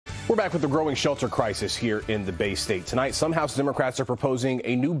We're back with the growing shelter crisis here in the Bay State. Tonight, some House Democrats are proposing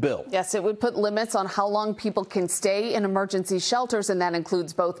a new bill. Yes, it would put limits on how long people can stay in emergency shelters, and that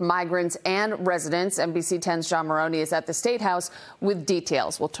includes both migrants and residents. NBC 10's John Maroney is at the State House with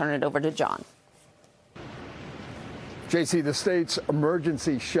details. We'll turn it over to John. JC, the state's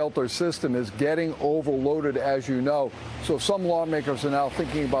emergency shelter system is getting overloaded, as you know. So some lawmakers are now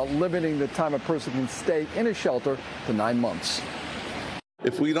thinking about limiting the time a person can stay in a shelter to 9 months.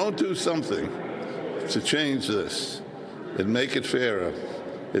 If we don't do something to change this and make it fairer,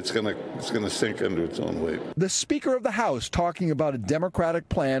 it's going to sink under its own weight. The Speaker of the House talking about a Democratic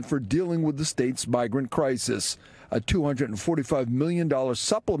plan for dealing with the state's migrant crisis, a $245 million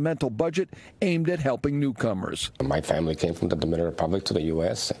supplemental budget aimed at helping newcomers. My family came from the Dominican Republic to the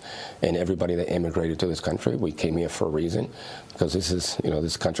U.S., and everybody that immigrated to this country, we came here for a reason, because this is,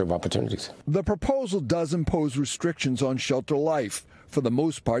 this country of opportunities. The proposal does impose restrictions on shelter life. For the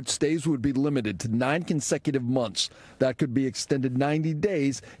most part, stays would be limited to 9 consecutive months. That could be extended 90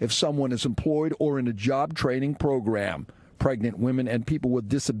 days if someone is employed or in a job training program. Pregnant women and people with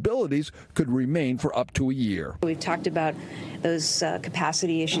disabilities could remain for up to a year. We've talked about those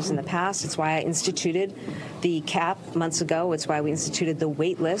capacity issues in the past. It's why I instituted the cap months ago. It's why we instituted the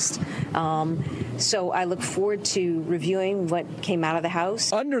wait list. So I look forward to reviewing what came out of the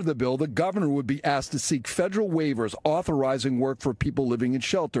House. Under the bill, the governor would be asked to seek federal waivers authorizing work for people living in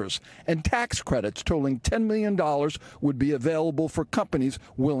shelters, and tax credits totaling $10 million would be available for companies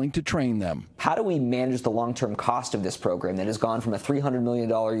willing to train them. How do we manage the long-term cost of this program that has gone from a $300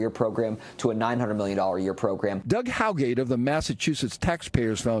 million a year program to a $900 million a year program? Doug Howgate of the Massachusetts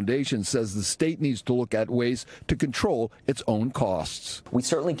Taxpayers Foundation says the state needs to look at ways to control its own costs. We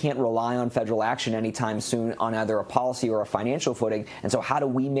certainly can't rely on federal action anytime soon on either a policy or a financial footing. And so how do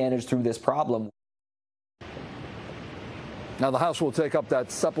we manage through this problem? Now, the House will take up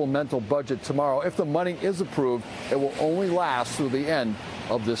that supplemental budget tomorrow. If the money is approved, it will only last through the end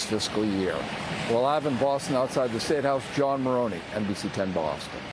of this fiscal year. Well, live in Boston outside the State House, John Maroney, NBC 10 Boston.